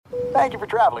Thank you for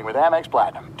traveling with Amex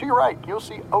Platinum. To your right, you'll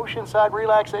see oceanside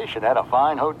relaxation at a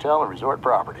fine hotel and resort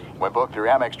property. When booked through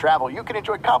Amex Travel, you can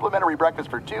enjoy complimentary breakfast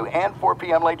for 2 and 4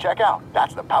 p.m. late checkout.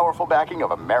 That's the powerful backing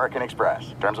of American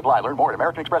Express. Terms apply. Learn more at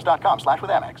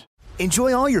americanexpress.com/withAmex.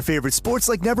 Enjoy all your favorite sports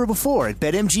like never before at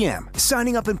BetMGM.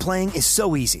 Signing up and playing is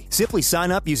so easy. Simply sign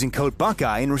up using code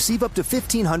Buckeye and receive up to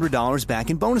 $1,500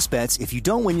 back in bonus bets if you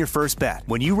don't win your first bet.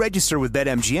 When you register with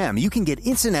BetMGM, you can get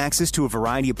instant access to a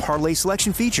variety of parlay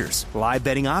selection features, live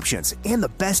betting options, and the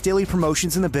best daily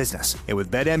promotions in the business. And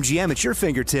with BetMGM at your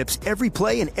fingertips, every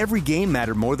play and every game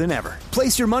matter more than ever.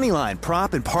 Place your moneyline,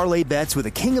 prop, and parlay bets with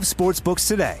the king of sportsbooks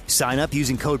today. Sign up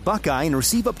using code Buckeye and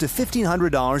receive up to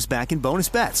 $1,500 back in bonus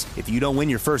bets if you don't win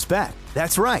your first bet.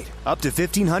 That's right, up to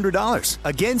 $1,500.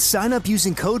 Again, sign up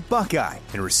using code Buckeye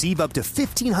and receive up to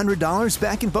 $1,500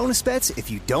 back in bonus bets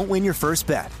if you don't win your first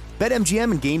bet.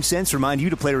 BetMGM and GameSense remind you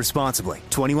to play responsibly.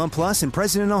 21 plus and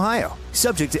present in Ohio.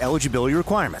 Subject to eligibility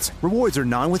requirements. Rewards are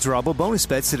non-withdrawable bonus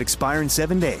bets that expire in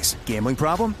 7 days. Gambling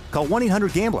problem? Call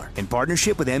 1-800-GAMBLER in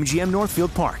partnership with MGM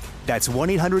Northfield Park. That's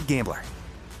 1-800-GAMBLER.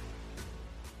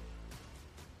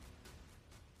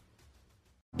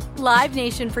 Live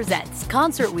Nation presents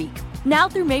Concert Week. Now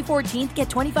through May 14th, get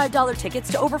 $25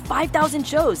 tickets to over 5,000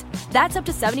 shows. That's up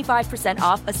to 75%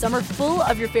 off a summer full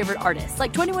of your favorite artists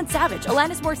like 21 Savage,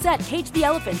 Alanis Morissette, Cage the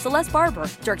Elephant, Celeste Barber,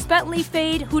 Dierks Bentley,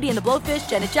 Fade, Hootie and the Blowfish,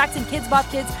 Janet Jackson, Kidz Bop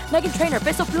Kids, Meghan Trainor,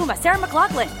 Peso Pluma, Sarah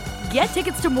McLachlan. Get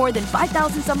tickets to more than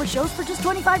 5,000 summer shows for just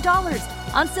 $25.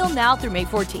 Until now through May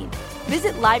 14th.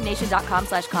 Visit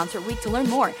LiveNation.com/Concert Week to learn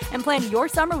more and plan your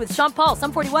summer with Sean Paul,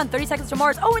 Sum 41, 30 Seconds to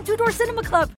Mars, and Two Door Cinema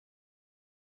Club.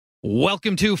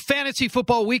 Welcome to Fantasy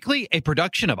Football Weekly, a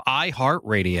production of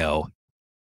iHeartRadio.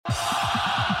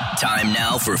 Time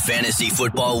now for Fantasy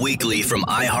Football Weekly from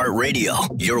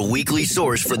iHeartRadio, your weekly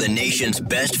source for the nation's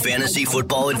best fantasy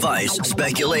football advice,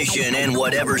 speculation, and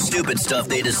whatever stupid stuff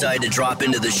they decide to drop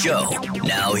into the show.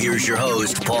 Now here's your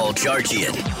host, Paul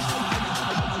Charchian.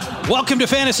 Welcome to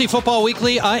Fantasy Football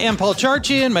Weekly. I am Paul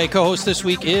Charchian. My co-host this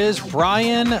week is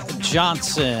Brian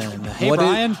Johnson. Hey,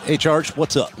 Brian. Hey, Charch.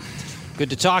 What's up? Good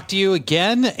to talk to you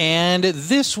again. And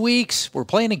this week's, we're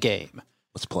playing a game.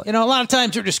 Let's play. You know, a lot of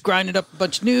times we're just grinding up a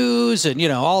bunch of news and, you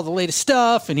know, all the latest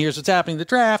stuff. And here's what's happening in the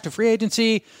draft and free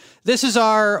agency. This is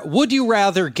our Would You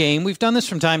Rather game. We've done this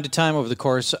from time to time over the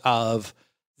course of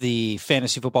the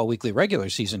Fantasy Football Weekly regular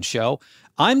season show.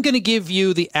 I'm going to give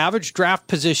you the average draft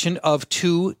position of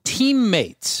two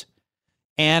teammates.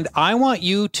 And I want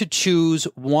you to choose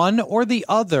one or the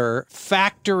other,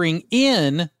 factoring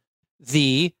in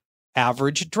the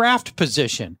average draft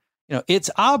position. You know, it's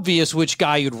obvious which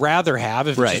guy you'd rather have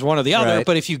if it's just one or the other,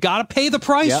 but if you got to pay the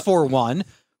price for one,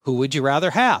 who would you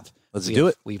rather have? Let's do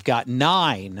it. We've got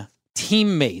 9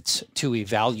 teammates to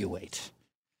evaluate.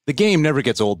 The game never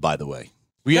gets old, by the way.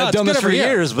 We have done this for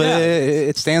years, but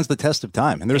it stands the test of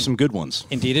time, and there's some good ones.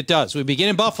 Indeed it does. We begin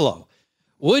in Buffalo.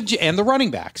 And the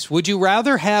running backs. Would you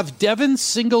rather have Devin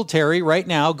Singletary right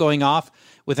now going off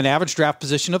with an average draft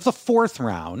position of the 4th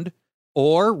round,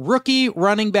 or rookie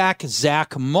running back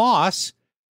Zach Moss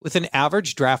with an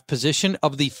average draft position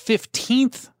of the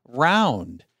 15th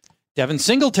round? Devin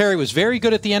Singletary was very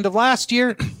good at the end of last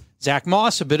year. Zach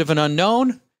Moss, a bit of an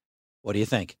unknown. What do you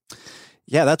think?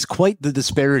 Yeah, that's quite the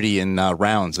disparity in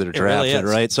rounds that are drafted,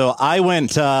 right? So I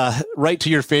went right to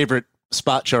your favorite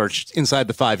spot chart inside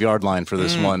the 5-yard line for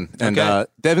this one. And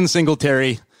Devin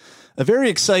Singletary, a very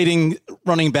exciting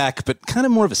running back, but kind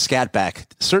of more of a scat back.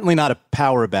 Certainly not a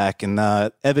power back, and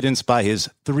evidenced by his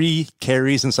 3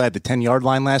 carries inside the 10-yard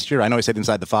line last year. I know I said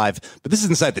inside the 5, but this is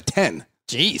inside the 10.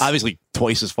 Jeez. Obviously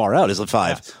twice as far out as the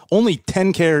 5. Yeah. Only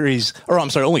 3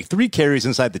 carries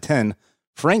inside the 10.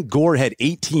 Frank Gore had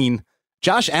 18.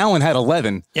 Josh Allen had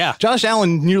 11. Yeah. Josh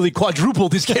Allen nearly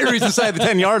quadrupled his carries inside the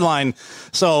 10-yard line.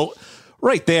 So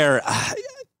right there,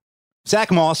 Zach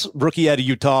Moss, rookie out of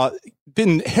Utah,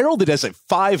 been heralded as a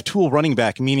 5-tool running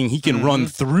back, meaning he can run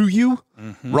through you,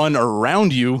 run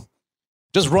around you,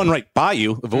 just run right by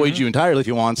you, avoid you entirely if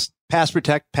he wants, pass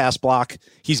protect, pass block.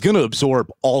 He's going to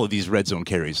absorb all of these red zone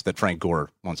carries that Frank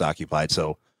Gore once occupied.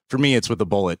 So for me, it's with the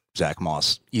bullet, Zach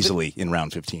Moss, easily in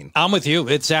round 15. I'm with you.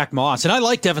 It's Zach Moss. And I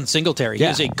like Devin Singletary.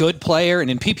 He's a good player, and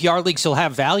in PPR leagues, he'll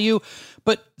have value.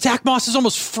 But Zach Moss is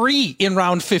almost free in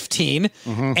round 15.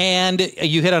 And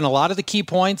you hit on a lot of the key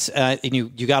points. And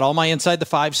you got all my inside the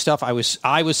 5 stuff. I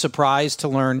was surprised to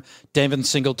learn Devin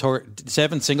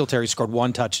Singletary scored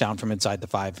 1 touchdown from inside the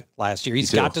 5 last year.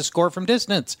 He's got to score from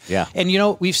distance. Yeah. And, you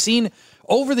know, we've seen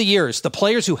over the years, the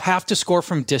players who have to score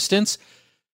from distance,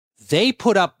 they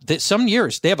put up some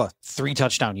years, they have a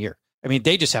 3-touchdown year. I mean,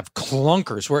 they just have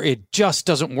clunkers where it just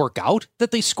doesn't work out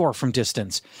that they score from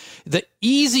distance. The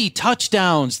easy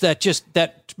touchdowns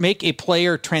that make a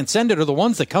player transcendent are the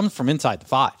ones that come from inside the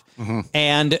 5. Mm-hmm.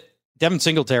 And Devin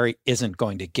Singletary isn't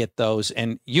going to get those.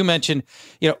 And you mentioned,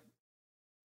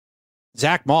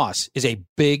 Zach Moss is a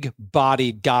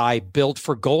big-bodied guy built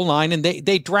for goal line, and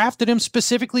they drafted him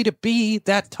specifically to be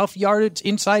that tough yardage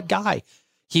inside guy.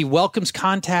 He welcomes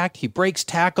contact. He breaks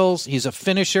tackles. He's a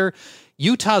finisher.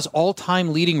 Utah's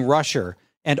all-time leading rusher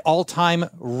and all-time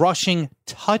rushing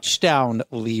touchdown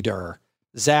leader,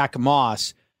 Zach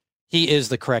Moss. He is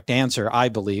the correct answer, I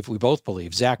believe. We both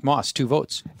believe. Zach Moss, 2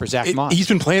 votes for Zach Moss. He's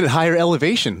been playing at higher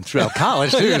elevation throughout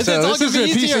college, too. So this is a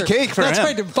piece of cake for him. That's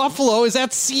right. Buffalo is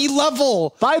at sea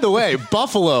level. By the way,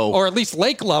 Buffalo. Or at least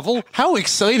lake level. How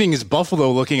exciting is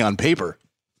Buffalo looking on paper?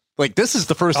 Like, this is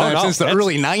the first time since the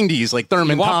early 90s, like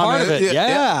Thurman Thomas. Part of it.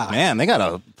 Yeah. Man, they got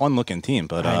a fun-looking team.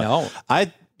 But I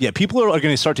know. People are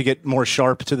going to start to get more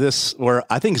sharp to this, where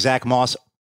I think Zach Moss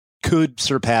could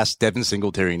surpass Devin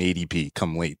Singletary in ADP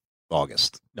come late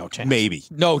August. No chance. Maybe.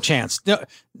 No chance. No,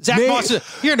 Zach Moss,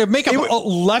 you're going to make up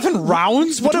 11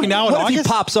 rounds between now and August? What if he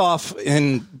pops off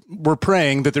and we're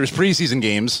praying that there's preseason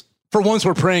games? For once,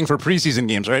 we're praying for preseason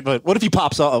games, right? But what if he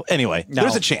pops off? Anyway,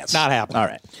 there's a chance. Not happening. All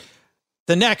right.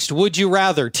 The next, would you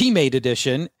rather, teammate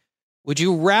edition, would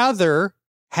you rather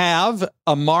have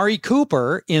Amari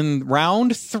Cooper in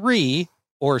round 3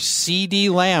 or CeeDee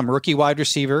Lamb, rookie wide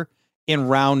receiver, in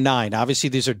round 9? Obviously,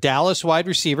 these are Dallas wide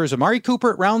receivers. Amari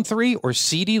Cooper at round 3 or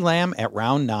CeeDee Lamb at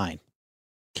round 9?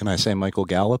 Can I say Michael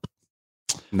Gallup?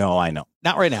 No, I know.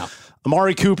 Not right now.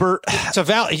 Amari Cooper.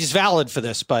 He's valid for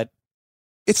this, but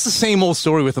it's the same old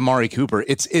story with Amari Cooper.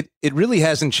 It really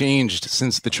hasn't changed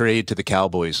since the trade to the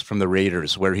Cowboys from the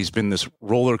Raiders, where he's been this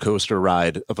roller coaster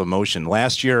ride of emotion.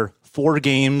 Last year, 4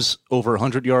 games over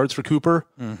 100 yards for Cooper,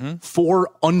 4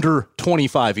 under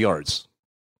 25 yards.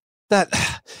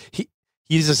 That he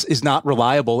just is not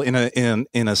reliable in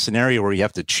a scenario where you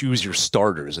have to choose your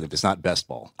starters, and if it's not best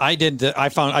ball. I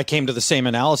came to the same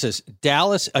analysis.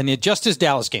 Dallas, and it just his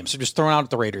Dallas games. So just throwing out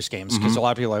the Raiders games because a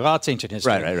lot of people are like, it's ancient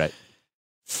history. Right.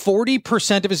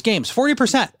 40% of his games,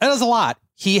 40%, that is a lot.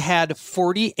 He had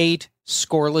 48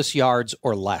 scoreless yards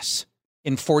or less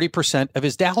in 40% of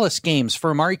his Dallas games for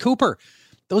Amari Cooper.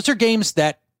 Those are games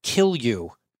that kill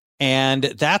you. And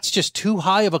that's just too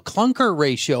high of a clunker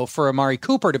ratio for Amari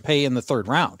Cooper to pay in the 3rd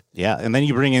round. Yeah, and then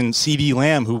you bring in CeeDee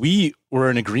Lamb, who we were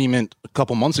in agreement a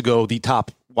couple months ago, the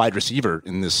top wide receiver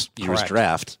in this year's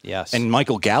draft. Yes. And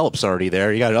Michael Gallup's already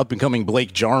there. You got an up-and-coming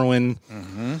Blake Jarwin.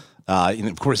 And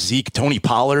of course, Zeke. Tony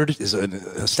Pollard is an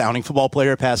astounding football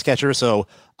player, pass catcher. So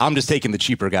I'm just taking the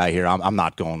cheaper guy here. I'm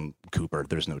not going Cooper.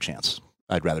 There's no chance.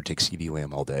 I'd rather take CeeDee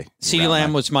Lamb all day. CeeDee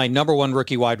Lamb was my number 1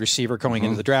 rookie wide receiver going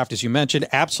into the draft, as you mentioned.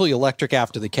 Absolutely electric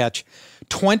after the catch.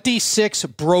 26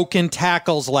 broken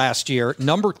tackles last year.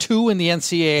 Number 2 in the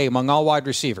NCAA among all wide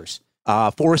receivers.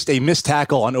 Forced a missed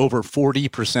tackle on over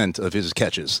 40% of his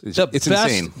catches. It's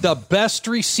insane. The best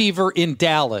receiver in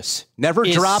Dallas never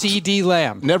dropped CeeDee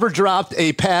Lamb. Never dropped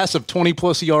a pass of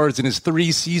 20-plus yards in his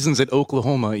 3 seasons at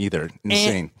Oklahoma either.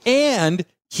 Insane. And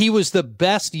he was the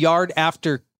best yard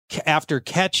after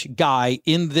catch guy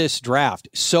in this draft.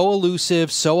 So elusive,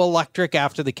 so electric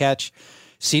after the catch.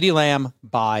 CeeDee Lamb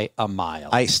by a mile.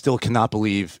 I still cannot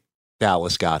believe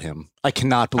Dallas got him. I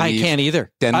cannot believe I can't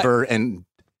either. Denver and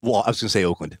I was going to say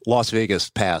Oakland. Las Vegas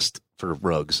passed for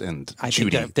Ruggs and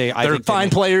Judy. They're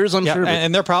fine players, I'm sure.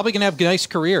 And they're probably going to have nice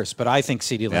careers, but I think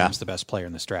CeeDee Lamb's the best player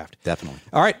in this draft. Definitely.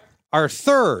 All right. Our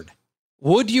third,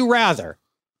 would you rather,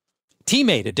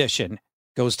 teammate edition,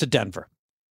 goes to Denver.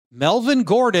 Melvin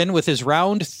Gordon with his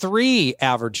round 3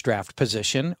 average draft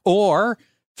position, or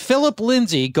Philip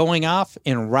Lindsay going off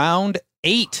in round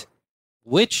 8.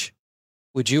 Which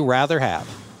would you rather have?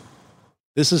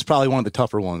 This is probably one of the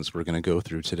tougher ones we're going to go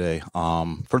through today.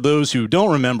 For those who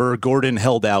don't remember, Gordon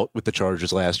held out with the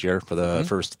Chargers last year for the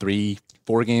first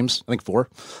 4 games, I think 4.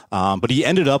 But he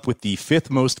ended up with the 5th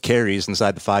most carries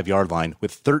inside the 5-yard line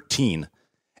with 13.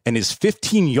 And his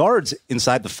 15 yards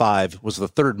inside the 5 was the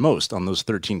 3rd most on those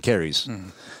 13 carries.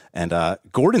 And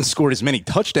Gordon scored as many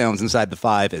touchdowns inside the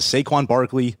 5 as Saquon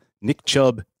Barkley, Nick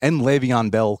Chubb, and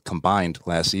Le'Veon Bell combined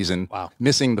last season,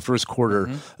 missing the first quarter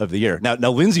of the year. Now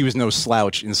Lindsey was no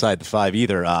slouch inside the 5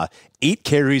 either. 8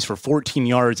 carries for 14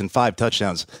 yards and 5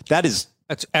 touchdowns. That's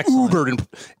excellent. Uber, and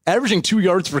averaging 2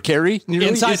 yards per carry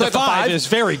inside the 5 is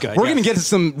very good. We're going to get to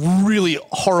some really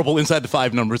horrible inside the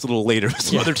 5 numbers a little later with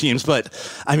some other teams. But,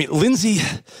 I mean, Lindsey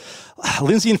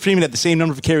and Freeman had the same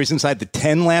number of carries inside the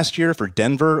 10 last year for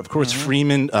Denver. Of course,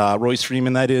 Freeman, Royce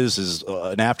Freeman, that is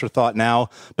an afterthought now.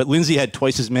 But Lindsey had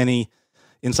twice as many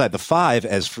inside the 5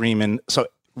 as Freeman. So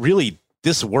really,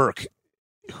 this work,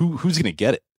 who's going to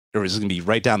get it? Or is it going to be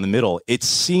right down the middle? It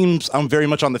seems I'm very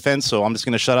much on the fence, so I'm just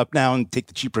going to shut up now and take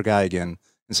the cheaper guy again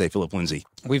and say Philip Lindsay.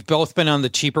 We've both been on the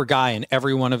cheaper guy in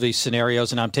every one of these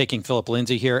scenarios, and I'm taking Philip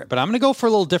Lindsay here, but I'm going to go for a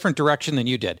little different direction than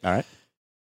you did. All right.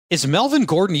 Is Melvin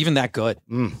Gordon even that good?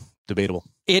 Debatable.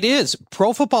 It is.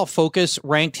 Pro Football Focus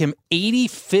ranked him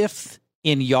 85th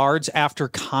in yards after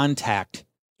contact.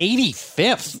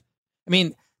 85th. I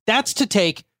mean, that's to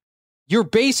take... You're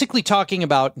basically talking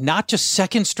about not just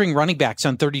second string running backs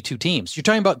on 32 teams. You're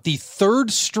talking about the third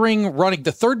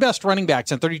best running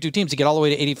backs on 32 teams to get all the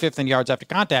way to 85th in yards after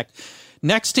contact.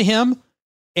 Next to him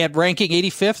at ranking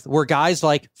 85th were guys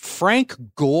like Frank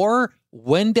Gore,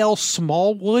 Wendell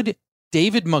Smallwood,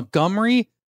 David Montgomery,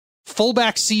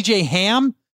 fullback CJ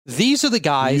Ham. These are the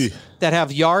guys that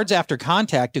have yards after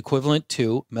contact equivalent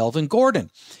to Melvin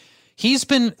Gordon. He's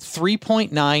been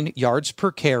 3.9 yards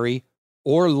per carry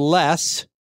or less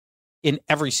in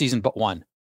every season but one.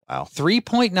 Wow.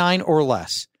 3.9 or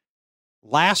less.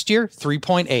 Last year,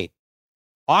 3.8.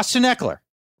 Austin Eckler,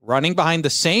 running behind the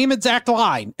same exact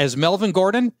line as Melvin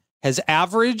Gordon, has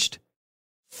averaged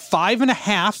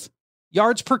 5.5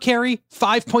 yards per carry,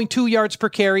 5.2 yards per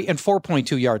carry, and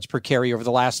 4.2 yards per carry over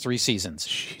the last 3 seasons.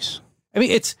 Jeez. I mean,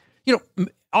 it's,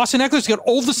 Austin Eckler's got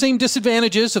all the same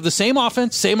disadvantages of the same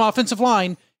offense, same offensive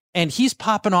line, and he's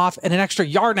popping off at an extra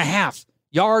yard and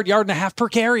a half per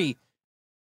carry.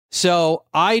 So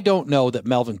I don't know that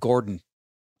Melvin Gordon,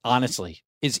 honestly,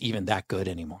 is even that good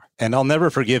anymore. And I'll never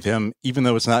forgive him, even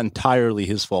though it's not entirely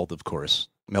his fault, of course.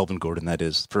 Melvin Gordon, that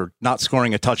is, for not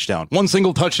scoring a touchdown. One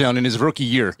single touchdown in his rookie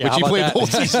year, which he played the whole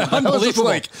season. Unbelievable.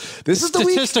 This is the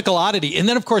statistical oddity. And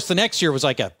then, of course, the next year was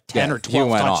like a 10 or 12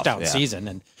 touchdown season.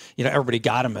 And, everybody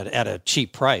got him at a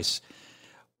cheap price.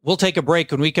 We'll take a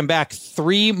break. When we come back,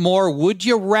 3 more Would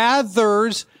You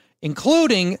Rathers,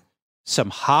 including some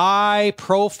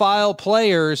high-profile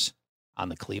players on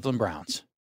the Cleveland Browns.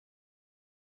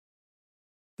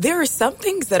 There are some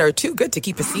things that are too good to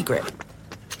keep a secret.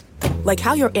 Like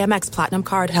how your Amex Platinum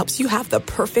card helps you have the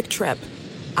perfect trip.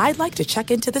 I'd like to check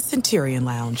into the Centurion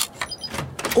Lounge.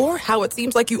 Or how it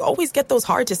seems like you always get those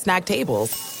hard-to-snag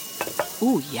tables.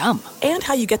 Ooh, yum. And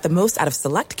how you get the most out of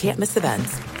select can't-miss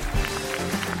events.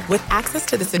 With access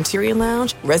to the Centurion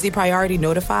Lounge, Resi Priority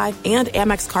Notify, and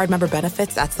Amex card member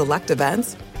benefits at select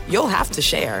events, you'll have to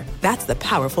share. That's the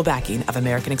powerful backing of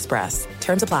American Express.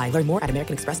 Terms apply. Learn more at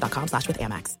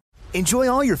americanexpress.com/withAmex. Enjoy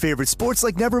all your favorite sports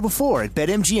like never before at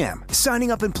BetMGM. Signing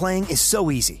up and playing is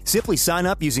so easy. Simply sign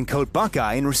up using code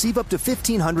Buckeye and receive up to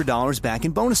 $1,500 back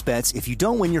in bonus bets if you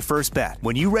don't win your first bet.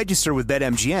 When you register with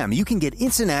BetMGM, you can get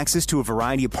instant access to a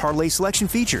variety of parlay selection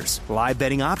features, live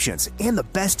betting options, and the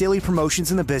best daily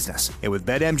promotions in the business. And with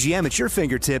BetMGM at your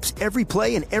fingertips, every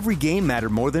play and every game matter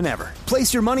more than ever.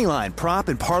 Place your moneyline, prop,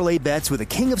 and parlay bets with the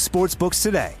king of sportsbooks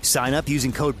today. Sign up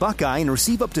using code Buckeye and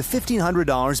receive up to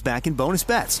 $1,500 back in bonus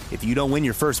bets if you don't win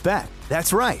your first bet.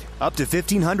 That's right, up to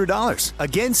 $1,500.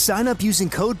 Again, sign up using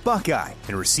code Buckeye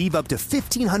and receive up to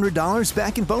 $1,500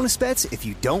 back in bonus bets if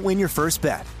you don't win your first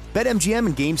bet. BetMGM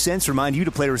and GameSense remind you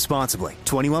to play responsibly.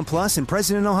 21 plus and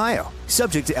present in Ohio.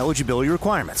 Subject to eligibility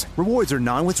requirements. Rewards are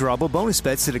non-withdrawable bonus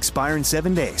bets that expire in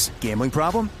 7 days. Gambling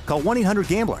problem? Call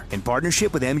 1-800-GAMBLER in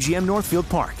partnership with MGM Northfield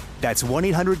Park. That's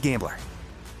 1-800-GAMBLER.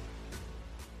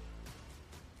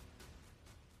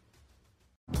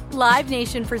 Live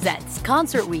Nation presents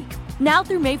Concert Week. Now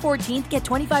through May 14th, get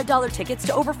 $25 tickets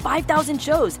to over 5,000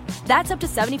 shows. That's up to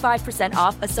 75%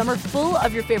 off a summer full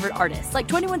of your favorite artists like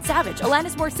 21 Savage,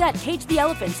 Alanis Morissette, Cage the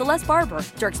Elephant, Celeste Barber,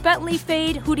 Dierks Bentley,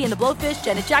 Fade, Hootie and the Blowfish,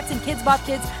 Janet Jackson, Kidz Bop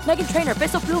Kids, Meghan Trainor,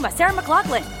 Peso Pluma, Sarah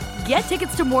McLachlan. Get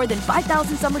tickets to more than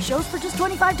 5,000 summer shows for just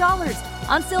 $25.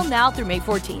 On sale now through May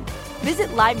 14th. Visit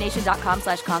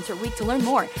LiveNation.com/Concert Week to learn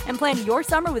more and plan your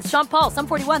summer with Sean Paul, Sum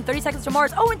 41, 30 Seconds to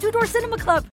Mars, and Two Door Cinema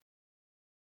Club.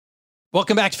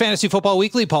 Welcome back to Fantasy Football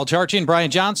Weekly. Paul Charchi and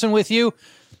Brian Johnson with you.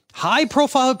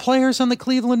 High-profile players on the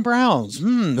Cleveland Browns.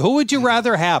 Who would you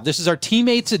rather have? This is our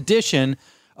teammates edition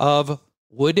of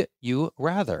Would You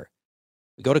Rather.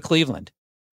 We go to Cleveland.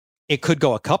 It could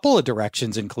go a couple of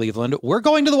directions in Cleveland. We're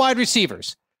going to the wide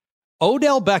receivers.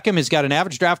 Odell Beckham has got an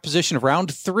average draft position of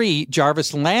round 3.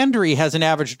 Jarvis Landry has an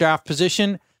average draft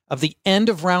position of the end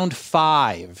of round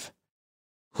 5.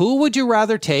 Who would you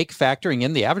rather take, factoring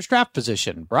in the average draft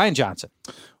position? Brian Johnson.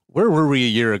 Where were we a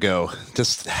year ago?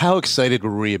 Just how excited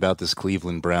were we about this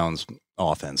Cleveland Browns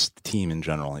offense, the team in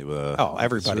general?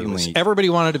 Everybody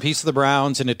wanted a piece of the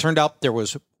Browns, and it turned out there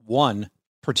was one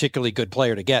particularly good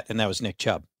player to get, and that was Nick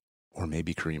Chubb. Or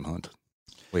maybe Kareem Hunt.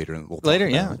 Later,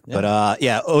 yeah. But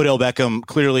Odell Beckham,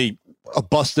 clearly a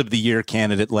bust of the year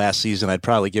candidate last season, I'd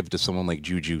probably give it to someone like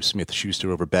Juju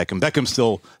Smith-Schuster over Beckham. Beckham's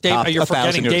still top You're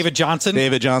forgetting 1,000 yards. David Johnson?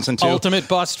 David Johnson, too. Ultimate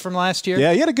bust from last year?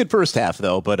 Yeah, he had a good first half,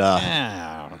 though, but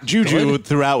Juju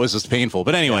throughout was just painful.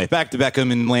 But anyway, back to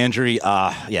Beckham and Landry.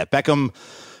 Beckham,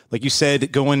 like you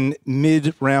said, going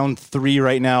mid-round 3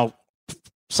 right now.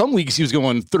 Some leagues he was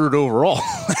going 3rd overall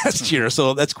last year,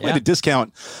 so that's quite a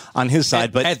discount on his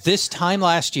side. But at this time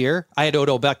last year, I had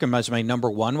Odell Beckham as my number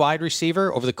 1 wide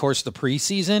receiver. Over the course of the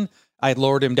preseason, I had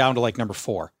lowered him down to like number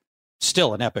 4.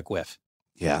 Still an epic whiff.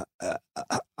 Yeah,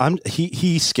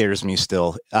 he scares me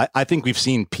still. I think we've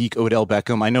seen peak Odell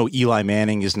Beckham. I know Eli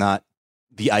Manning is not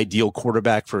the ideal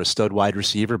quarterback for a stud wide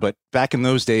receiver, but back in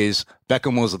those days,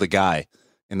 Beckham was the guy,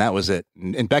 and that was it.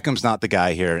 And Beckham's not the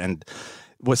guy here. And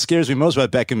what scares me most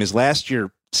about Beckham is last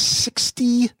year,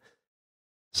 63%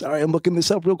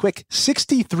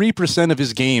 of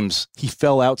his games, he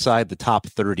fell outside the top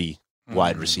 30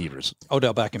 wide receivers.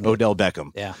 Odell Beckham. Odell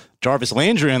Beckham. Yeah. Jarvis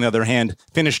Landry, on the other hand,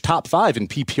 finished top 5 in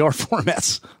PPR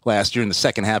formats last year in the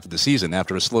second half of the season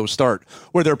after a slow start,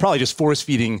 where they're probably just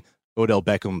force-feeding Odell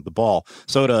Beckham the ball.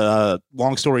 So to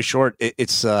long story short,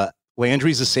 it's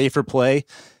Landry's a safer play.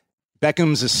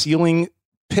 Beckham's a ceiling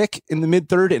pick in the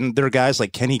mid-3rd, and there are guys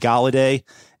like Kenny Golladay.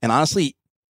 And honestly,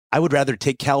 I would rather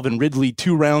take Calvin Ridley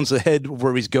 2 rounds ahead of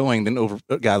where he's going than over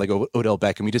a guy like Odell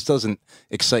Beckham. He just doesn't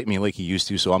excite me like he used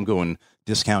to, so I'm going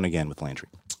discount again with Landry.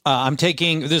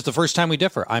 This is the first time we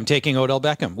differ. I'm taking Odell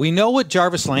Beckham. We know what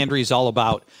Jarvis Landry is all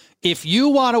about. If you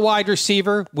want a wide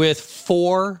receiver with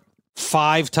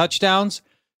 4-5 touchdowns,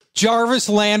 Jarvis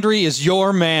Landry is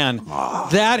your man.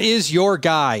 That is your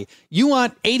guy. You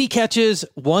want 80 catches,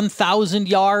 1,000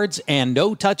 yards, and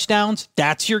no touchdowns?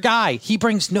 That's your guy. He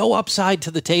brings no upside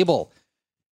to the table.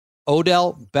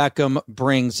 Odell Beckham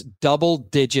brings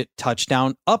double-digit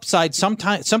touchdown upside.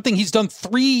 Something he's done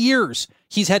 3 years.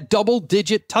 He's had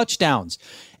double-digit touchdowns.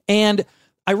 And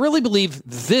I really believe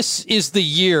this is the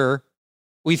year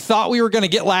we thought we were going to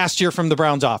get last year from the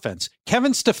Browns offense.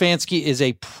 Kevin Stefanski is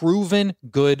a proven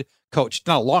good coach.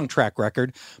 Not a long track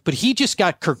record, but he just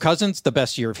got Kirk Cousins the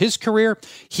best year of his career.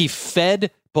 He fed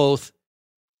both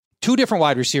 2 different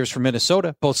wide receivers from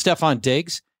Minnesota, both Stephon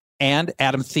Diggs and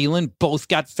Adam Thielen, both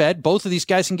got fed. Both of these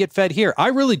guys can get fed here. I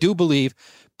really do believe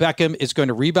Beckham is going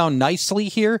to rebound nicely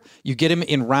here. You get him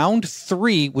in round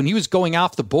 3 when he was going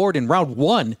off the board in round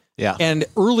 1 and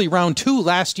early round 2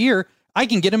 last year. I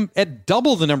can get him at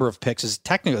double the number of picks. His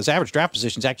average draft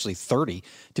position is actually 30,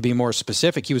 to be more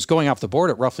specific. He was going off the board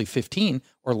at roughly 15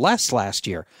 or less last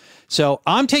year. So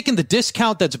I'm taking the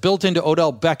discount that's built into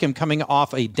Odell Beckham coming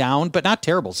off a down, but not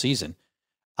terrible season.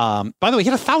 By the way, he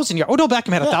had 1,000 yards. Odell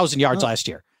Beckham had 1,000 yards last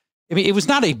year. I mean, it was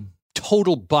not a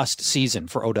total bust season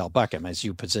for Odell Beckham as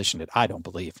you positioned it, I don't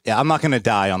believe. Yeah, I'm not going to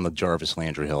die on the Jarvis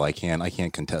Landry hill. I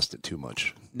can't contest it too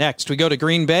much. Next, we go to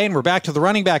Green Bay, and we're back to the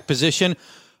running back position.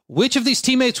 Which of these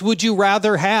teammates would you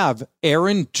rather have?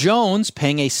 Aaron Jones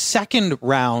paying a 2nd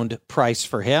round price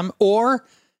for him, or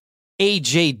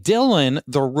A.J. Dillon,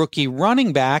 the rookie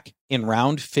running back, in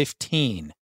round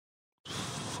 15?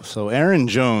 So Aaron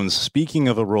Jones, speaking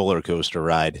of a roller coaster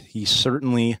ride, he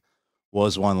certainly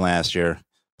was one last year.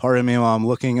 Pardon me while I'm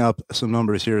looking up some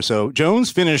numbers here. So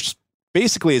Jones finished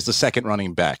basically as the 2nd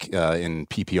running back in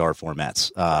PPR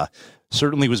formats.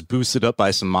 Certainly was boosted up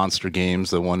by some monster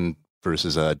games. The one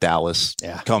versus Dallas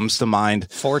comes to mind.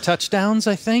 4 touchdowns,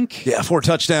 I think. Yeah, 4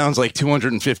 touchdowns, like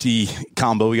 250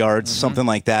 combo yards, something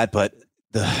like that. But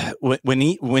when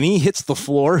he hits the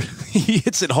floor, he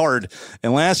hits it hard.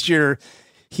 And last year,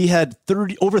 he had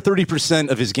over 30%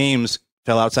 of his games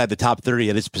fell outside the top 30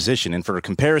 at his position. And for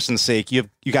comparison's sake, you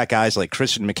got guys like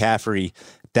Christian McCaffrey,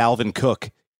 Dalvin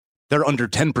Cook. They're under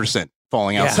 10%.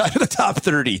 Falling outside of the top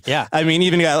 30. Yeah. I mean,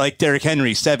 even a guy like Derrick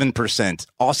Henry, 7%.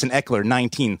 Austin Eckler,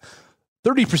 19%.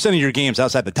 30% of your games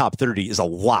outside the top 30 is a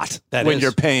lot when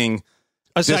you're paying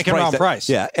a 2nd round price.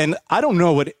 Yeah. And I don't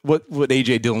know what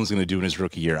A.J. Dillon's going to do in his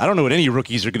rookie year. I don't know what any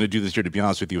rookies are going to do this year, to be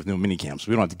honest with you, with no mini camps.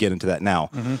 We don't have to get into that now.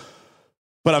 Mm-hmm.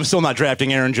 But I'm still not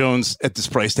drafting Aaron Jones at this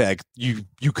price tag. You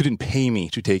couldn't pay me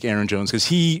to take Aaron Jones because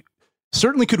he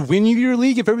certainly could win you your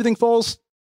league if everything falls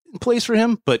in place for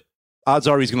him. But odds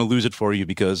are he's going to lose it for you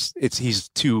because he's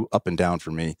too up and down for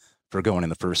me for going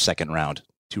in the 1st, 2nd round.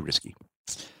 Too risky.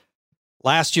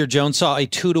 Last year, Jones saw a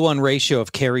 2-to-1 ratio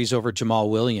of carries over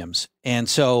Jamal Williams. And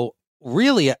so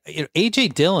really, A.J.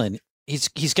 Dillon, he's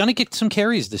going to get some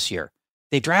carries this year.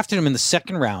 They drafted him in the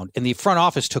 2nd round, and the front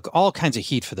office took all kinds of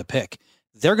heat for the pick.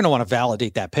 They're going to want to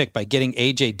validate that pick by getting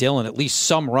A.J. Dillon at least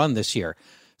some run this year.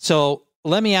 So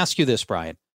let me ask you this,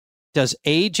 Brian. Does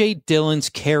A.J.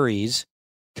 Dillon's carries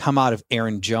come out of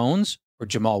Aaron Jones or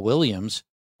Jamal Williams,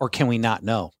 or can we not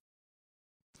know?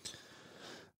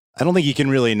 I don't think you can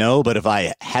really know, but if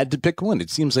I had to pick one, it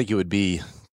seems like it would be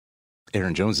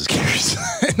Aaron Jones's carries,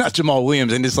 not Jamal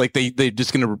Williams. And it's like they're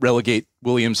just going to relegate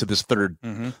Williams to this third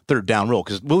down role,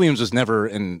 because Williams was never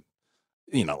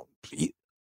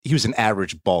he was an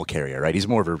average ball carrier, right? He's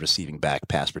more of a receiving back,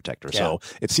 pass protector. Yeah. So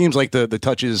it seems like the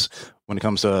touches when it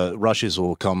comes to rushes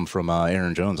will come from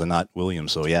Aaron Jones and not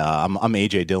Williams. So yeah, I'm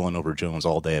A.J. Dillon over Jones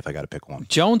all day if I got to pick one.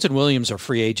 Jones and Williams are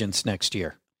free agents next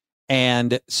year.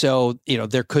 And so,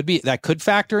 there could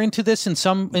factor into this in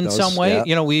some way.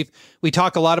 Yeah. We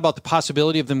talk a lot about the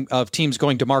possibility of teams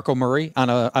going DeMarco Murray on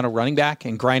a running back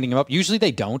and grinding him up. Usually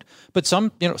they don't, but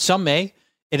some may.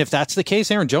 And if that's the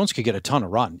case, Aaron Jones could get a ton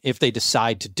of run if they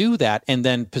decide to do that, and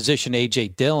then position A.J.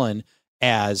 Dillon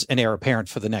as an heir apparent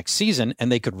for the next season, and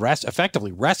they could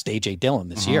effectively rest A.J. Dillon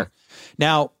this year.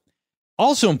 Now,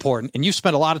 also important, and you've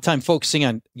spent a lot of time focusing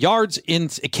on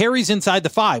carries inside the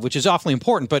 5, which is awfully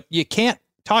important, but you can't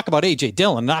talk about A.J.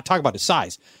 Dillon and not talk about his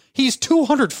size. He's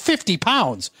 250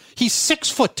 pounds. He's 6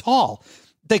 foot tall.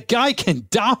 The guy can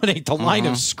dominate the line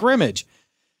of scrimmage.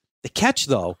 The catch,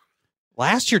 though,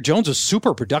 last year, Jones was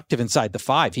super productive inside the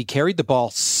 5. He carried the ball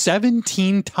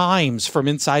 17 times from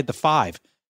inside the 5.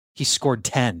 He scored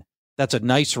 10. That's a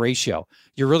nice ratio.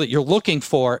 You're looking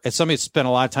for, as somebody that's spent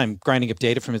a lot of time grinding up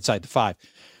data from inside the 5,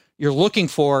 you're looking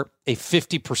for a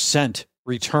 50%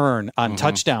 return on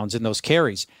touchdowns in those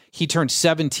carries. He turned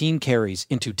 17 carries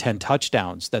into 10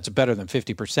 touchdowns. That's better than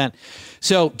 50%.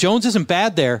 So Jones isn't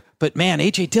bad there, but man,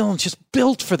 A.J. Dillon's just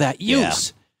built for that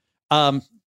use. Yeah.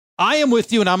 I am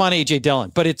with you, and I'm on A.J.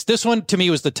 Dillon, but this one to me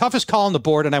was the toughest call on the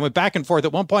board, and I went back and forth.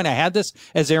 At one point, I had this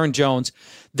as Aaron Jones.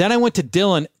 Then I went to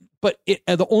Dillon, but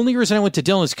the only reason I went to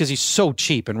Dillon is because he's so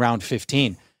cheap in round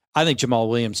 15. I think Jamal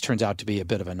Williams turns out to be a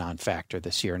bit of a non-factor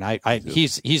this year, and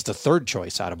he's the third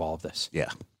choice out of all of this. Yeah.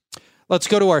 Let's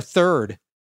go to our third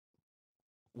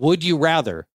Would You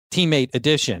Rather teammate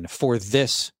edition for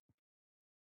this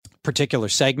particular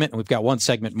segment, and we've got one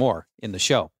segment more in the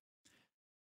show.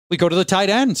 We go to the tight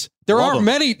ends. There are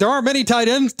many tight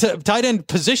end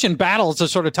position battles to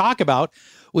sort of talk about.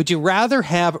 Would you rather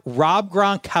have Rob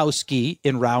Gronkowski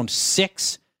in round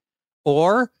 6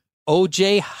 or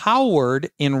O.J.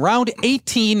 Howard in round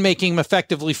 18, making him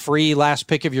effectively free, last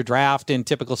pick of your draft in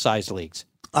typical size leagues?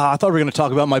 I thought we were going to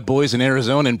talk about my boys in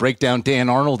Arizona and break down Dan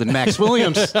Arnold and Max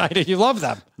Williams. You love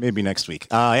them. Maybe next week.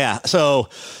 So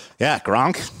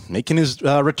Gronk making his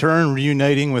return,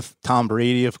 reuniting with Tom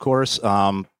Brady, of course.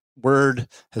 Word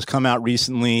has come out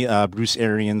recently. Bruce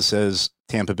Arians says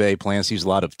Tampa Bay plans to use a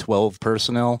lot of 12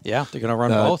 personnel. Yeah, they're going to run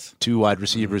both. 2 wide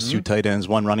receivers, 2 tight ends,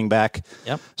 1 running back.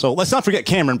 Yep. So let's not forget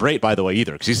Cameron Brate, by the way,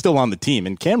 either, because he's still on the team.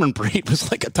 And Cameron Brate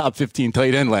was like a top 15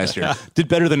 tight end last year. Did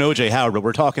better than O.J. Howard, but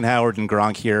we're talking Howard and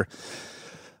Gronk here.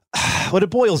 What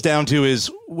it boils down to is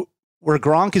where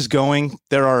Gronk is going,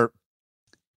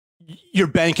 you're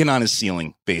banking on his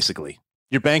ceiling, basically.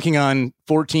 You're banking on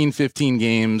 14, 15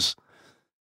 games.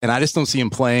 And I just don't see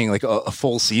him playing like a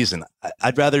full season.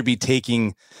 I'd rather be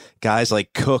taking guys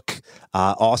like Cook,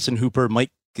 Austin Hooper,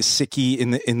 Mike Gesicki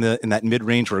in that mid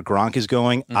range where Gronk is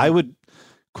going. I would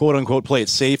quote unquote play it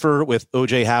safer with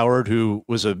O.J. Howard, who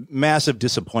was a massive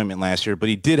disappointment last year, but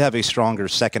he did have a stronger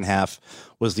second half.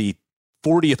 Was the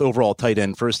 40th overall tight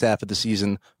end first half of the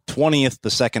season, 20th the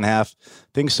second half.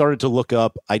 Things started to look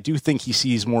up. I do think he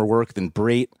sees more work than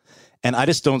Brate. And I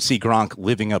just don't see Gronk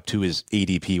living up to his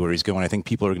ADP where he's going. I think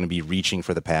people are going to be reaching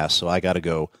for the pass. So I got to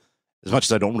go. As much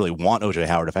as I don't really want O.J.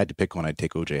 Howard, if I had to pick one, I'd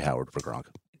take O.J. Howard for Gronk.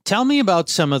 Tell me about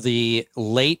some of the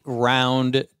late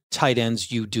round tight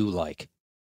ends you do like.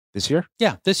 This year?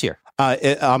 Yeah, this year.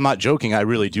 I'm not joking. I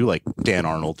really do like Dan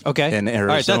Arnold. Okay. In Arizona.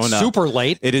 All right, that's super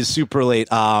late. It is super late.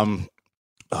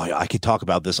 I could talk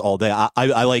about this all day.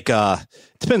 I like,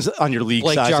 depends on your league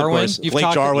Blake size, Jarwin. of course. You've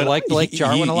Blake Jarwin. You like Blake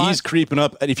Jarwin a lot? He's creeping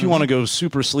up. And if you want to go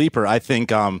super sleeper, I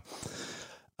think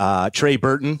Trey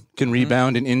Burton can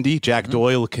rebound in Indy. Jack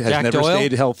Doyle has never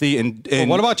stayed healthy. And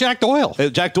what about Jack Doyle?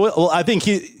 Jack Doyle, well, I think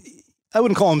I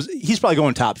wouldn't call him, he's probably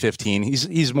going top 15.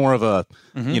 He's more of a,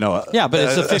 Yeah, but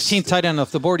it's the 15th tight end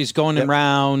off the board. He's going in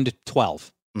round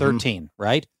 12, 13,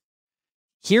 right?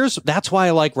 That's why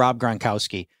I like Rob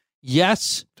Gronkowski.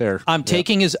 Yes, fair. I'm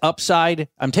taking his upside.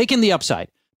 I'm taking the upside.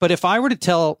 But if I were to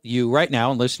tell you right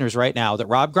now and listeners right now that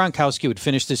Rob Gronkowski would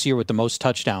finish this year with the most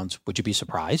touchdowns, would you be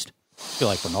surprised? You're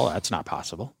like, well, no, that's not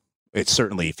possible. It's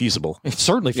certainly feasible. It's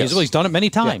certainly feasible. Yes. He's done it many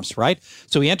times, right?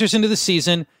 So he enters into the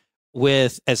season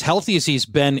with as healthy as he's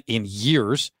been in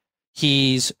years.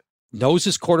 He's knows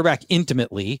his quarterback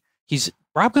intimately.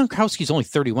 Rob Gronkowski's only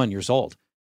 31 years old.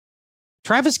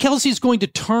 Travis Kelce is going to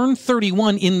turn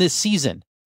 31 in this season.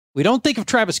 We don't think of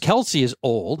Travis Kelce as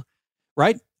old,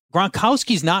 right?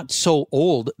 Gronkowski's not so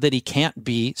old that he can't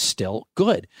be still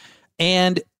good.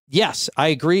 And yes, I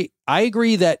agree. I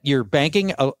agree that you're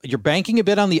banking a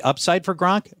bit on the upside for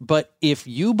Gronk. But if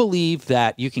you believe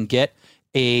that you can get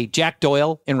a Jack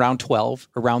Doyle in round 12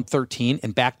 or round 13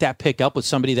 and back that pick up with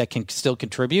somebody that can still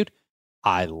contribute,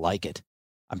 I like it.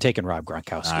 I'm taking Rob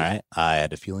Gronkowski. All right. I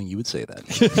had a feeling you would say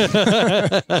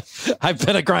that. I've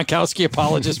been a Gronkowski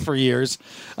apologist for years,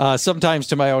 sometimes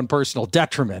to my own personal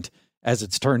detriment, as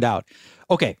it's turned out.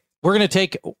 Okay, we're going to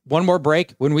take one more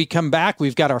break. When we come back,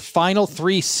 we've got our final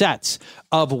 3 sets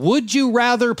of Would You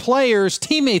Rather Players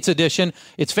Teammates Edition.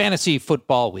 It's Fantasy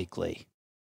Football Weekly.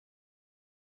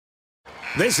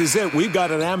 This is it. We've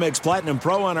got an Amex Platinum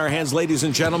Pro on our hands, ladies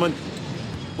and gentlemen.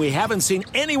 We haven't seen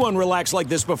anyone relax like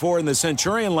this before in the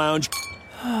Centurion Lounge.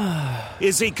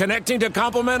 Is he connecting to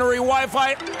complimentary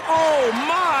Wi-Fi? Oh,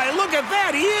 my! Look at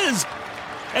that! He is!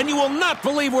 And you will not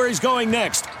believe where he's going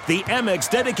next. The Amex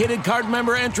dedicated card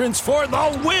member entrance for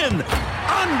the win!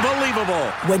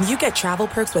 Unbelievable! When you get travel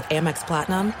perks with Amex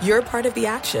Platinum, you're part of the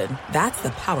action. That's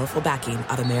the powerful backing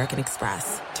of American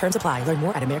Express. Terms apply. Learn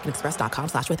more at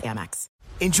americanexpress.com/withAmex.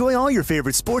 Enjoy all your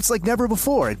favorite sports like never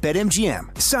before at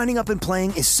BetMGM. Signing up and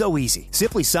playing is so easy.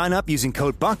 Simply sign up using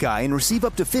code Buckeye and receive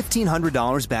up to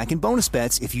 $1,500 back in bonus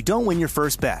bets if you don't win your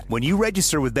first bet. When you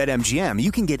register with BetMGM,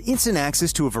 you can get instant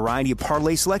access to a variety of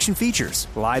parlay selection features,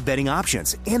 live betting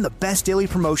options, and the best daily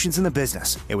promotions in the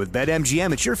business. And with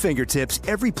BetMGM at your fingertips,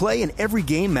 every play and every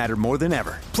game matter more than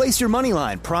ever. Place your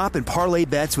moneyline, prop, and parlay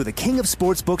bets with the king of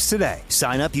sportsbooks today.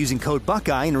 Sign up using code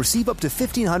Buckeye and receive up to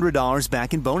 $1,500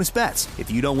 back in bonus bets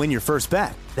if you don't win your first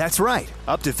bet. That's right,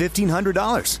 up to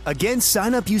 $1,500. Again,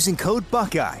 sign up using code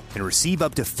Buckeye and receive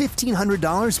up to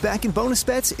 $1,500 back in bonus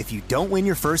bets if you don't win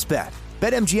your first bet.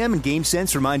 BetMGM and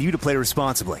GameSense remind you to play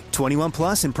responsibly. 21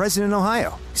 plus and present in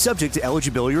Ohio. Subject to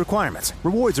eligibility requirements.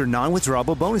 Rewards are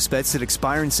non-withdrawable bonus bets that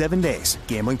expire in 7 days.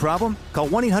 Gambling problem? Call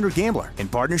 1-800-GAMBLER in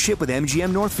partnership with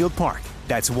MGM Northfield Park.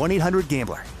 That's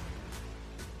 1-800-GAMBLER.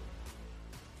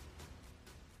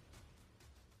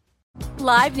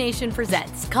 Live Nation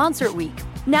presents Concert Week.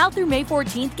 Now through May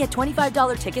 14th, get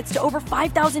 $25 tickets to over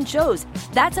 5,000 shows.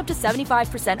 That's up to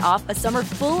 75% off a summer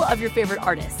full of your favorite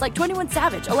artists like 21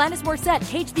 Savage, Alanis Morissette,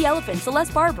 Cage the Elephant,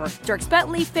 Celeste Barber, Dierks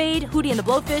Bentley, Fade, Hootie and the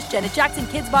Blowfish, Janet Jackson,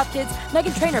 Kidz Bop Kids,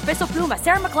 Meghan Trainor, Bissell Pluma,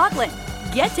 Sarah McLachlan.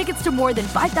 Get tickets to more than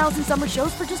 5,000 summer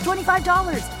shows for just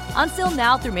 $25. Until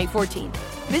now through May 14th.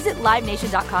 Visit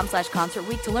LiveNation.com/Concert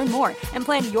Week to learn more and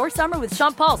plan your summer with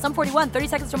Sean Paul, Sum 41, 30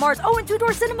 Seconds to Mars, and Two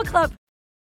Door Cinema Club.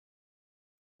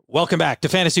 Welcome back to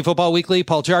Fantasy Football Weekly.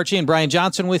 Paul Charchi and Brian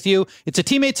Johnson with you. It's a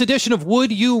teammates edition of Would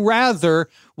You Rather.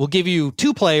 We'll give you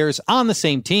 2 players on the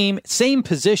same team, same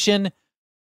position.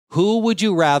 Who would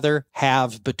you rather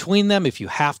have between them if you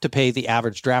have to pay the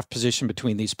average draft position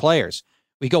between these players?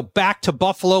 We go back to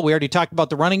Buffalo. We already talked about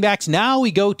the running backs. Now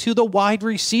we go to the wide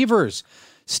receivers.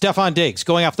 Stefon Diggs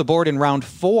going off the board in round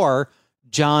 4.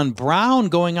 John Brown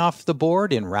going off the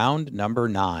board in round number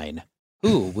 9.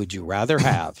 Who would you rather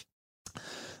have?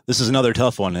 This is another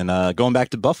tough one. And going back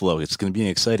to Buffalo, it's going to be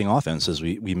an exciting offense, as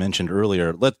we mentioned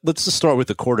earlier. Let's just start with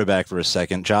the quarterback for a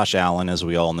second. Josh Allen, as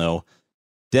we all know,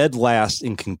 dead last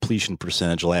in completion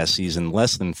percentage last season,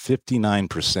 less than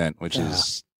 59%, which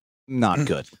is not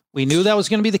good. We knew that was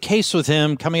going to be the case with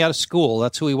him coming out of school.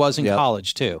 That's who he was in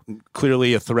college, too.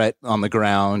 Clearly a threat on the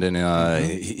ground, and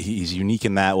he's unique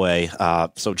in that way.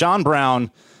 So John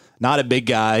Brown, not a big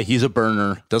guy. He's a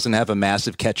burner, doesn't have a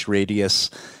massive catch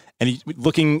radius. And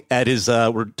looking at his,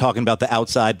 we're talking about the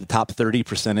outside, the top 30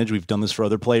 percentage. We've done this for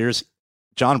other players.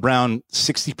 John Brown,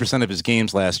 60% of his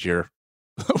games last year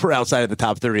were outside of the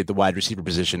top 30 at the wide receiver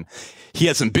position. He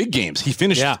had some big games. He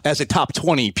finished as a top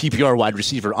 20 PPR wide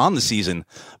receiver on the season.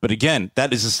 But again,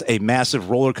 that is just a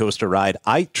massive roller coaster ride.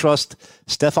 I trust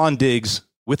Stefon Diggs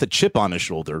with a chip on his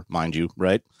shoulder, mind you,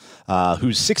 right?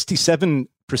 Whose 67%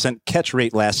 catch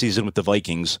rate last season with the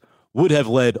Vikings would have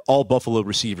led all Buffalo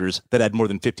receivers that had more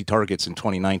than 50 targets in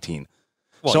 2019.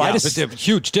 Well, so it's a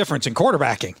huge difference in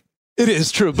quarterbacking. It is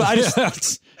true, but I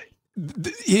just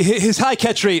his high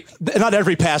catch rate. Not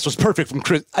every pass was perfect from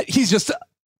Chris. He's just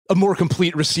a more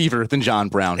complete receiver than John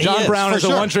Brown. John Brown is a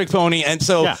one-trick pony, and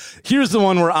so here's the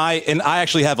one where I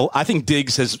actually have. I think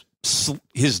Diggs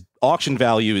his auction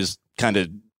value is kind of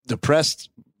depressed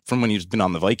from when he's been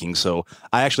on the Vikings. So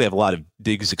I actually have a lot of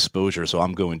Diggs exposure. So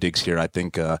I'm going Diggs here. I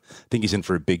think he's in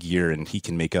for a big year, and he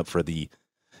can make up for the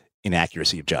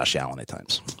inaccuracy of Josh Allen at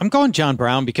times. I'm going John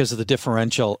Brown because of the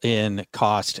differential in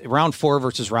cost. Round 4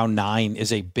 versus round 9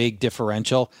 is a big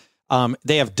differential.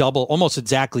 They have almost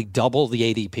exactly double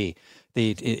the ADP.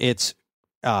 It's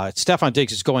Stefon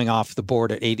Diggs is going off the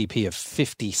board at ADP of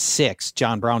 56.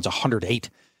 John Brown's 108.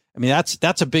 I mean,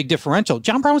 that's a big differential.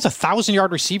 John Brown was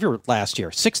 1,000-yard receiver last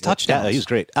year, 6 touchdowns. Yeah, he was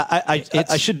great.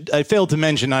 I failed to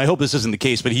mention, I hope this isn't the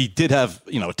case, but he did have,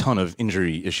 a ton of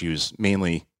injury issues,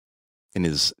 mainly in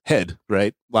his head,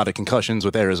 right? A lot of concussions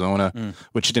with Arizona,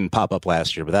 which didn't pop up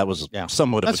last year, but that was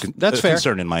somewhat of a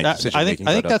concern in my decision-making.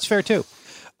 I think that's fair, too.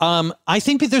 I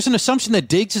think that there's an assumption that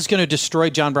Diggs is going to destroy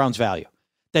John Brown's value,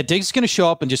 that Diggs is going to show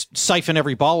up and just siphon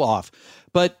every ball off.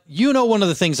 But one of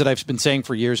the things that I've been saying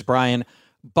for years, Brian,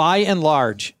 by and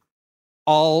large,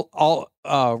 all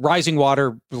rising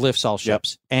water lifts all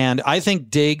ships. Yep. And I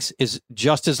think Diggs is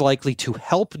just as likely to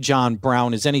help John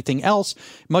Brown as anything else,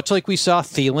 much like we saw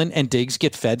Thielen and Diggs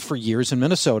get fed for years in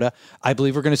Minnesota. I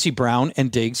believe we're going to see Brown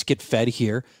and Diggs get fed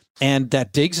here, and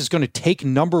that Diggs is going to take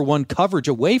number one coverage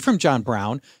away from John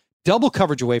Brown, double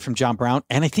coverage away from John Brown,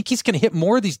 and I think he's going to hit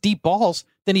more of these deep balls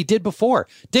than he did before.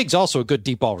 Diggs also a good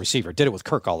deep ball receiver, did it with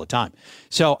Kirk all the time.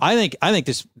 So I think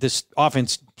this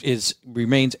offense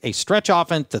remains a stretch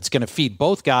offense that's going to feed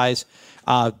both guys.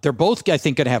 They're both, I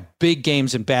think, going to have big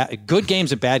games and good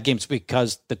games and bad games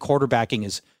because the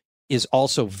quarterbacking is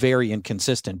also very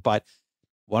inconsistent. But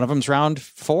one of them's round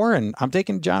 4, and I'm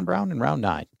taking John Brown in round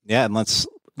 9. Yeah, and let's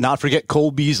not forget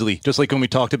Cole Beasley. Just like when we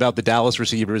talked about the Dallas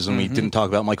receivers and we didn't talk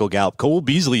about Michael Gallup, Cole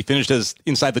Beasley finished as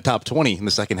inside the top 20 in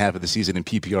the second half of the season in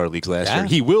PPR leagues last year.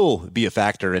 He will be a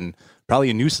factor and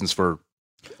probably a nuisance for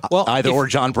either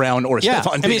John Brown or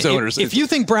Stephon Diggs owners. If you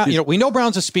think Brown, we know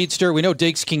Brown's a speedster. We know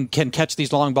Diggs can catch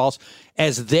these long balls.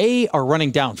 As they are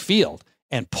running downfield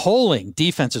and pulling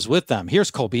defenses with them,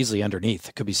 here's Cole Beasley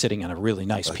underneath. Could be sitting on a really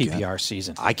nice PPR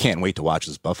season. I can't wait to watch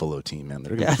this Buffalo team, man.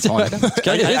 They're going to be fun.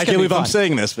 I can't believe I'm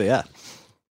saying this, but yeah.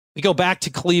 We go back to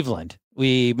Cleveland.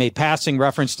 We made passing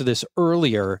reference to this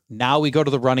earlier. Now we go to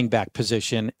the running back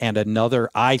position and another,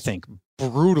 I think,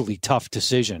 brutally tough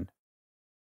decision.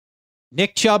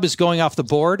 Nick Chubb is going off the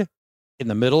board in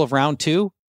the middle of round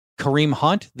 2. Kareem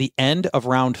Hunt, the end of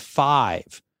round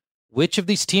 5. Which of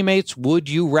these teammates would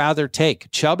you rather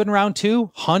take? Chubb in round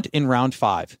 2, Hunt in round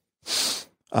 5?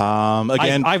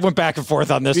 Again, I went back and forth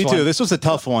on this one. Me too. This was a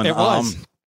tough one. It was.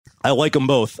 I like them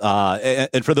both.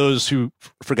 And for those who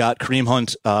forgot, Kareem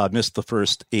Hunt missed the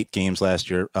first 8 games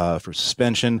last year for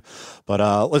suspension. But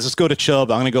let's just go to Chubb.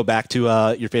 I'm going to go back to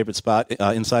your favorite spot,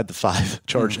 inside the 5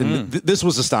 charge. And this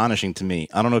was astonishing to me.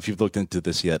 I don't know if you've looked into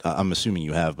this yet. I'm assuming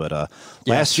you have. But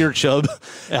last year, Chubb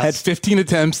had 15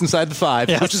 attempts inside the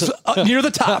 5, which is near the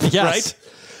top, right?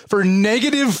 For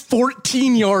negative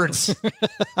 14 yards.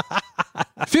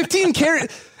 15 carries.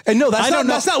 And no,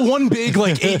 that's not one big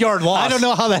 8-yard loss. I don't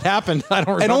know how that happened. I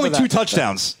don't remember. And only 2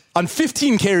 touchdowns on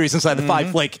 15 carries inside the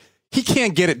 5. He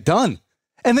can't get it done.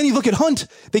 And then you look at Hunt.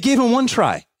 They gave him 1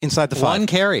 try inside the 5. 1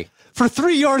 carry. For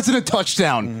 3 yards and a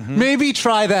touchdown. Maybe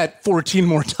try that 14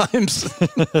 more times.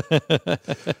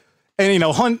 And,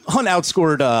 Hunt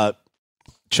outscored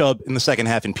Chubb in the second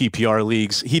half in PPR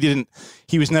leagues.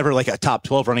 He was never a top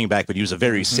 12 running back, but he was a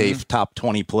very safe top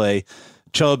 20 play.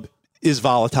 Chubb is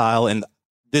volatile, and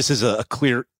this is a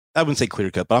clear, I wouldn't say clear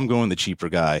cut, but I'm going the cheaper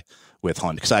guy with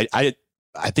Hunt because I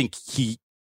think he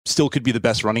still could be the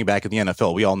best running back in the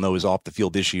NFL. We all know his off the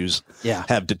field issues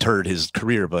have deterred his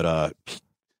career, but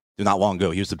not long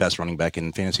ago, he was the best running back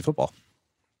in fantasy football.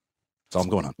 That's all I'm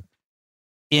going on.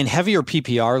 In heavier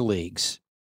PPR leagues,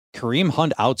 Kareem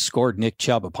Hunt outscored Nick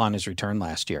Chubb upon his return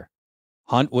last year.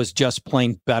 Hunt was just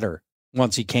playing better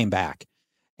once he came back.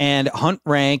 And Hunt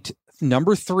ranked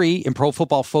number 3 in Pro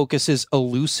Football Focus's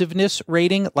elusiveness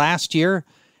rating last year.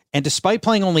 And despite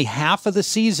playing only half of the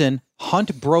season,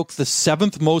 Hunt broke the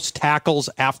 7th most tackles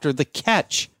after the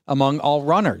catch among all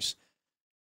runners.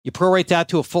 You prorate that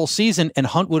to a full season, and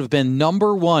Hunt would have been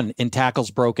number 1 in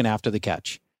tackles broken after the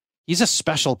catch. He's a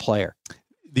special player.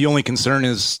 The only concern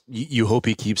is you hope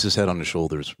he keeps his head on his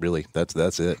shoulders. Really, that's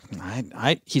it.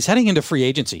 He's heading into free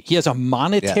agency. He has a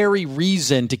monetary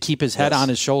reason to keep his head on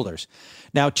his shoulders.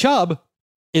 Now, Chubb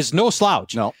is no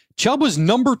slouch. No. Chubb was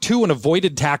number 2 in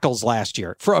avoided tackles last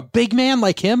year. For a big man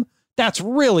like him, that's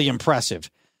really impressive.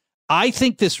 I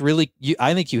think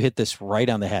you hit this right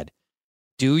on the head.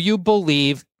 Do you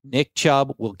believe Nick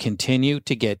Chubb will continue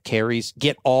to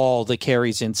get all the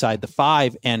carries inside the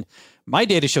 5? And my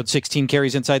data showed 16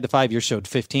 carries inside the 5. Yours showed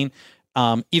 15.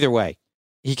 Either way,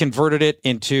 he converted it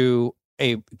into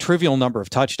a trivial number of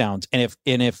touchdowns. And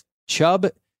if Chubb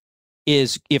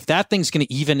if that thing's going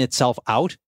to even itself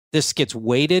out, this gets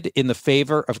weighted in the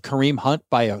favor of Kareem Hunt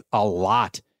by a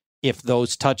lot. If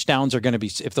those touchdowns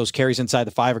if those carries inside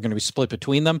the 5 are going to be split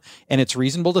between them, and it's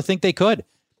reasonable to think they could.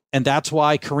 And that's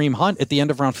why Kareem Hunt at the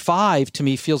end of round 5 to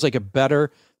me feels like a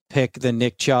better pick than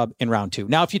Nick Chubb in round 2.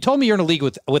 Now, if you told me you're in a league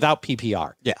without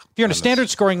PPR, if you're in a standard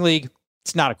scoring league,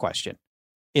 it's not a question.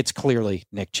 it's clearly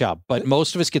Nick Chubb. But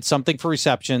most of us get something for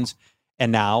receptions,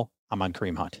 and now I'm on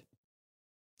Kareem Hunt.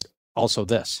 Also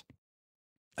this.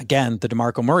 Again, the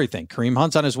DeMarco Murray thing. Kareem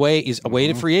Hunt's on his way. He's away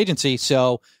to free agency,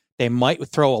 so they might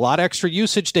throw a lot of extra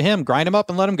usage to him, grind him up,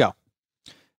 and let him go.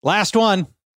 Last one,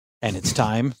 and it's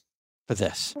time for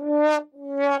this.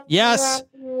 Yes.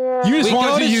 You just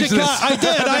wanted to use this. I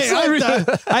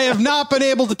did. I have not been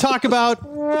able to talk about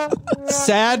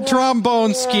Sad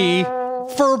Trombone Ski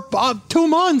for 2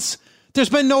 months. There's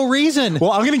been no reason.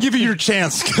 Well, I'm going to give you your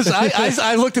chance because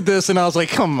I looked at this and I was like,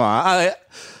 come on.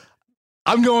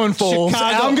 I'm going Foles.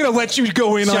 I'm going to let you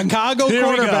go in on Chicago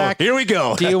quarterback. Here we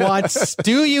go. Do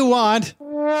you want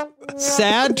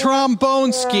Sad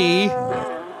Trombone Ski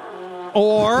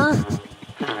or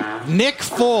Nick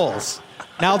Foles?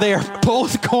 Now they are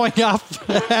both going up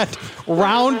at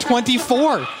round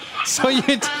 24. So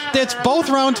it's both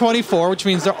round 24, which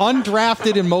means they're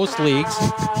undrafted in most leagues.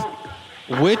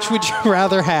 Which would you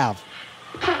rather have?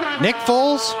 Nick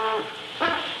Foles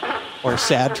or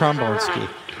Sad Trombone Ski?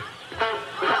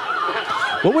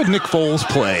 What would Nick Foles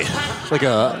play?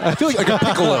 I feel like a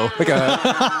piccolo,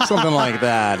 something like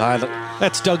that.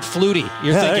 That's Doug Flutie.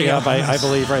 You're thinking of, I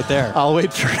believe, right there. I'll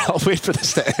wait for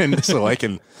this to end so I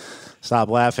can stop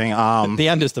laughing. The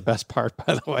end is the best part,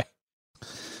 by the way.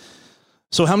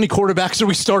 So how many quarterbacks are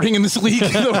we starting in this league?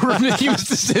 We're making this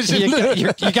decision.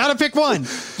 You got to pick one.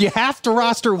 You have to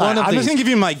roster one of these. I'm just going to give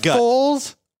you my gut.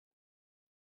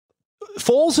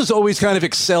 Foles has always kind of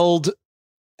excelled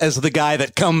as the guy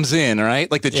that comes in, right?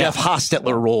 Like the Jeff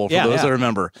Hostetler role, for those that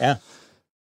remember. Yeah.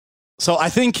 So I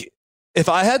think if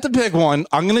I had to pick one,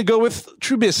 I'm going to go with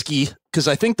Trubisky because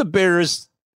I think the Bears,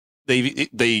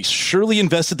 they surely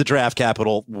invested the draft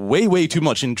capital way, way too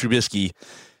much in Trubisky.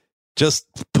 Just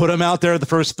put him out there the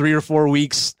first 3 or 4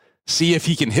 weeks, see if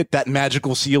he can hit that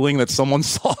magical ceiling that someone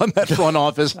saw in that front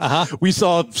office. We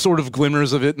saw sort of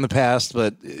glimmers of it in the past,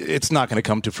 but it's not going to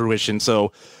come to fruition.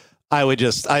 So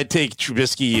I'd take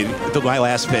Trubisky, my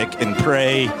last pick, and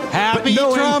pray. Happy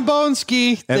Trombone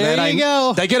Ski. There you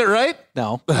go. Did I get it right?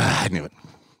 No. I knew it.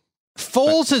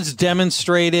 Foles has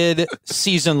demonstrated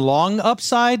season-long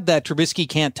upside that Trubisky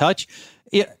can't touch.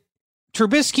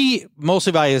 Trubisky,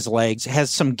 mostly by his legs, has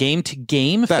some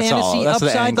game-to-game fantasy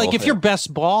upside. Like if you're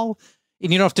best ball,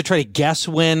 and you don't have to try to guess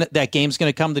when that game's going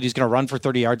to come that he's going to run for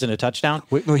 30 yards and a touchdown.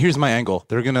 Wait, no, here's my angle.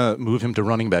 They're going to move him to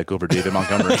running back over David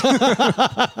Montgomery.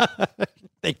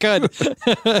 They could.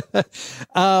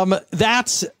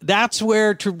 That's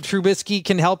where Trubisky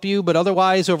can help you, but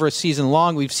otherwise, over a season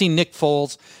long, we've seen Nick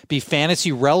Foles be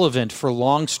fantasy relevant for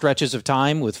long stretches of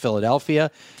time with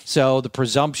Philadelphia. So the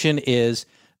presumption is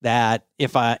that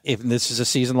if this is a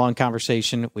season-long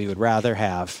conversation, we would rather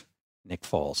have Nick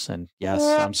Foles. And yes,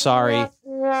 I'm sorry,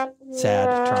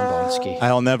 Sad Trombone Ski.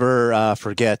 I'll never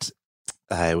forget.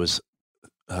 I was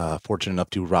fortunate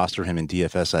enough to roster him in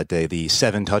DFS that day. The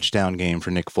 7-touchdown game for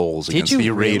Nick Foles against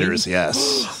the Raiders. Really?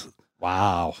 Yes.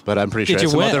 Wow. But I'm pretty sure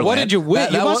did you win? What did you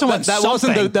win? You must have won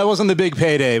something. That wasn't the big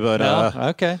payday, but no?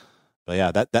 Okay. But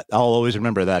yeah, that I'll always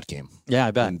remember that game. Yeah,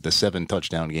 I bet. And the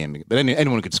 7-touchdown game. But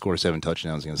anyone could score 7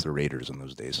 touchdowns against the Raiders in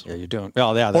those days. Yeah, you're doing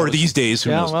well. Yeah, these days.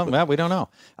 Who knows? Well, we don't know.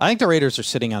 I think the Raiders are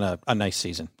sitting on a nice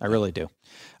season. I really do.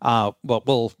 Well,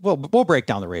 we'll break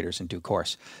down the Raiders in due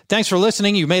course. Thanks for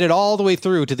listening. You made it all the way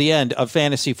through to the end of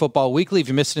Fantasy Football Weekly. If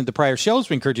you missed any of the prior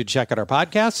shows, we encourage you to check out our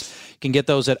podcasts. You can get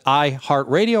those at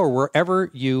iHeartRadio or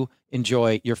wherever you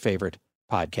enjoy your favorite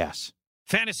podcasts.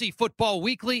 Fantasy Football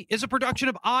Weekly is a production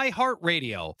of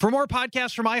iHeartRadio. For more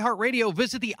podcasts from iHeartRadio,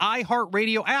 visit the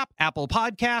iHeartRadio app, Apple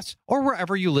Podcasts, or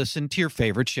wherever you listen to your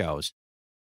favorite shows.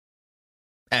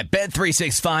 At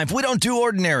Bet365, we don't do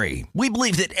ordinary. We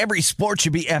believe that every sport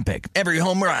should be epic. Every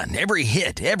home run, every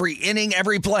hit, every inning,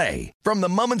 every play. From the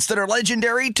moments that are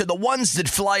legendary to the ones that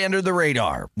fly under the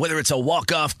radar. Whether it's a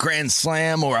walk-off grand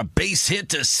slam or a base hit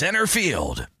to center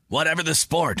field. Whatever the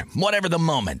sport, whatever the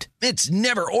moment, it's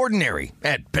never ordinary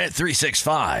at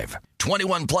Bet365.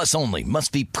 21 plus only.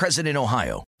 Must be present in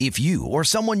Ohio. If you or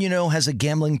someone you know has a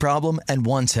gambling problem and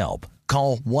wants help,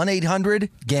 call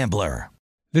 1-800-GAMBLER.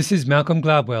 This is Malcolm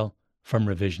Gladwell from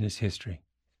Revisionist History.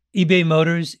 eBay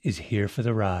Motors is here for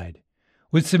the ride.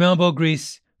 With some elbow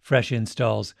grease, fresh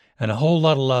installs, and a whole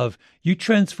lot of love, you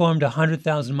transformed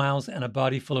 100,000 miles and a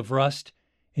body full of rust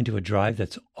into a drive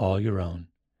that's all your own.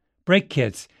 Brake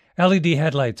kits, LED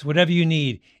headlights, whatever you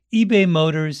need, eBay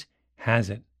Motors has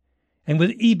it. And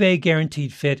with eBay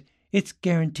Guaranteed Fit, it's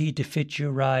guaranteed to fit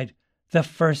your ride the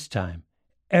first time,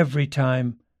 every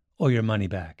time, or your money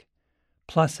back.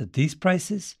 Plus, at these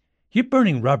prices, you're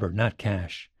burning rubber, not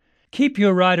cash. Keep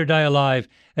your ride or die alive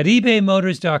at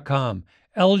ebaymotors.com.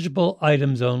 Eligible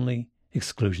items only.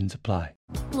 Exclusions apply.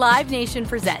 Live Nation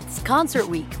presents Concert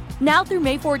Week. Now through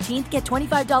May 14th, get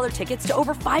 $25 tickets to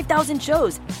over 5,000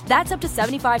 shows. That's up to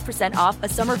 75% off a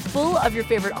summer full of your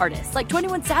favorite artists like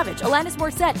 21 Savage, Alanis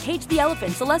Morissette, Cage the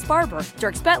Elephant, Celeste Barber,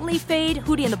 Dierks Bentley, Fade,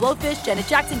 Hootie and the Blowfish, Janet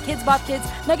Jackson, Kids Bop Kids,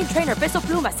 Meghan Trainor, Peso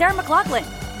Pluma, Sarah McLachlan.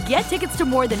 Get tickets to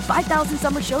more than 5,000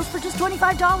 summer shows for just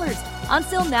 $25. On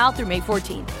sale now through May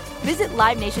 14th. Visit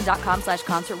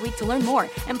LiveNation.com/Concert Week to learn more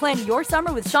and plan your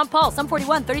summer with Sean Paul, Sum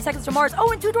 41, 30 Seconds to Mars,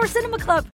 and Two Door Cinema Club.